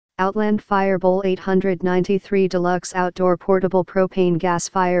Outland Firebowl 893 Deluxe Outdoor Portable Propane Gas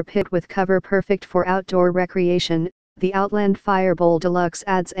Fire Pit with Cover perfect for outdoor recreation. The Outland Firebowl Deluxe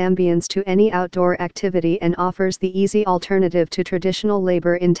adds ambience to any outdoor activity and offers the easy alternative to traditional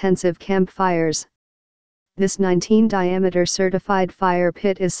labor-intensive campfires. This 19-diameter certified fire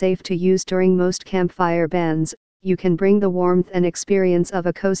pit is safe to use during most campfire bans. You can bring the warmth and experience of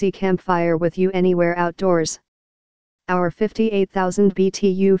a cozy campfire with you anywhere outdoors. Our 58,000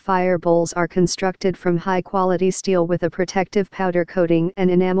 BTU fire bowls are constructed from high-quality steel with a protective powder coating and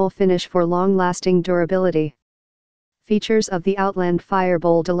enamel finish for long-lasting durability. Features of the Outland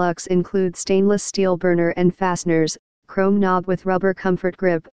Firebowl Deluxe include stainless steel burner and fasteners, chrome knob with rubber comfort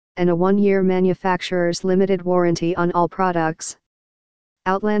grip, and a 1-year manufacturer's limited warranty on all products.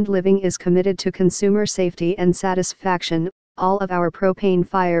 Outland Living is committed to consumer safety and satisfaction. All of our propane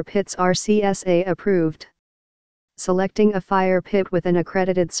fire pits are CSA approved. Selecting a fire pit with an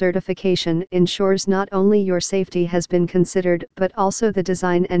accredited certification ensures not only your safety has been considered but also the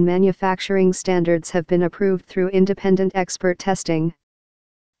design and manufacturing standards have been approved through independent expert testing.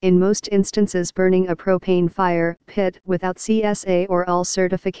 In most instances, burning a propane fire pit without CSA or ALL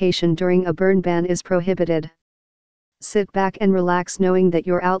certification during a burn ban is prohibited. Sit back and relax knowing that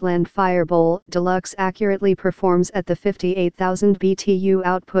your Outland Firebowl Deluxe accurately performs at the 58,000 BTU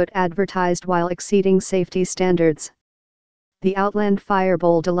output advertised while exceeding safety standards. The Outland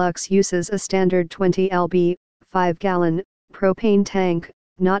Firebowl Deluxe uses a standard 20 lb, 5-gallon, propane tank,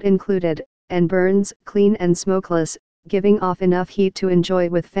 not included, and burns clean and smokeless, giving off enough heat to enjoy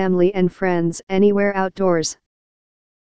with family and friends anywhere outdoors.